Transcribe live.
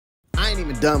ain't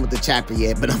even done with the chapter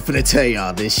yet, but I'm finna tell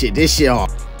y'all this shit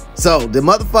hard. So, the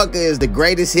motherfucker is the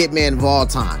greatest hitman of all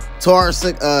time,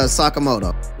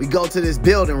 Sakamoto. We go to this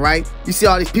building, right? You see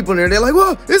all these people in there, they're like,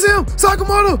 whoa, it's him,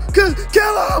 Sakamoto, kill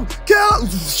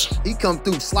him. He come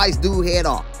through, slice dude head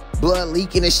off. Blood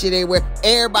leaking and shit everywhere.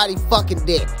 Everybody fucking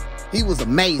dead. He was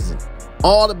amazing.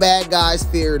 All the bad guys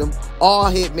feared him. All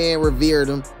hitmen revered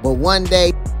him. But one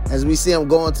day, as we see him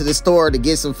going to the store to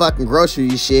get some fucking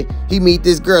grocery shit, he meet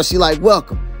this girl. She like,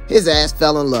 welcome. His ass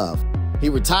fell in love. He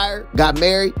retired, got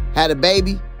married, had a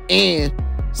baby, and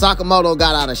Sakamoto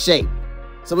got out of shape.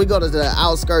 So we go to the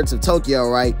outskirts of Tokyo,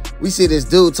 right? We see this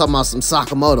dude talking about some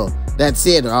Sakamoto. That's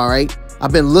it, all right?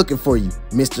 I've been looking for you,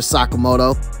 Mr.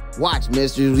 Sakamoto. Watch,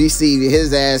 mister. We see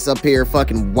his ass up here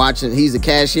fucking watching. He's a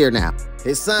cashier now.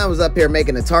 His son was up here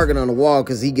making a target on the wall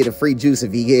because he get a free juice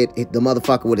if he hit the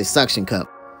motherfucker with his suction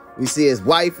cup. We see his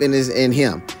wife and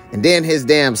him. And then his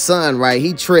damn son, right?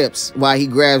 He trips while he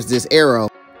grabs this arrow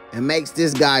and makes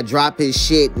this guy drop his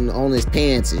shit on his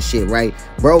pants and shit, right?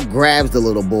 Bro grabs the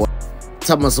little boy.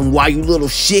 Talking about some, why you little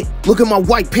shit? Look at my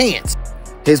white pants.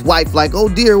 His wife like, oh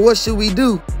dear, what should we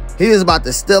do? He was about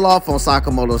to steal off on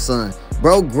Sakamoto's son.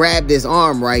 Bro grabbed his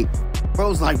arm, right?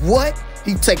 Bro's like, what?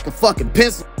 He take the fucking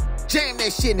pencil, jam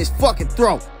that shit in his fucking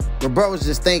throat. But bro was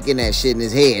just thinking that shit in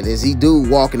his head as he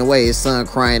dude walking away, his son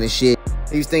crying and shit.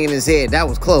 He was thinking in his head, that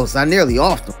was close. I nearly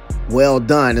offed him. Well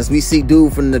done. As we see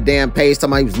dude from the damn page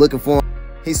talking about he was looking for him.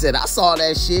 He said, I saw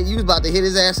that shit. You was about to hit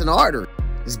his ass in the artery.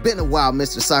 It's been a while,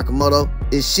 Mr. Sakamoto.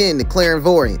 It's Shin, the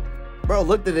clairvoyant. Bro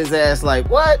looked at his ass like,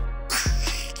 what?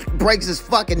 Breaks his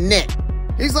fucking neck.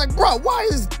 He's like, bro, why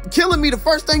is killing me the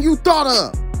first thing you thought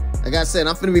of? Like I said,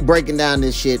 I'm finna be breaking down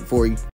this shit for you.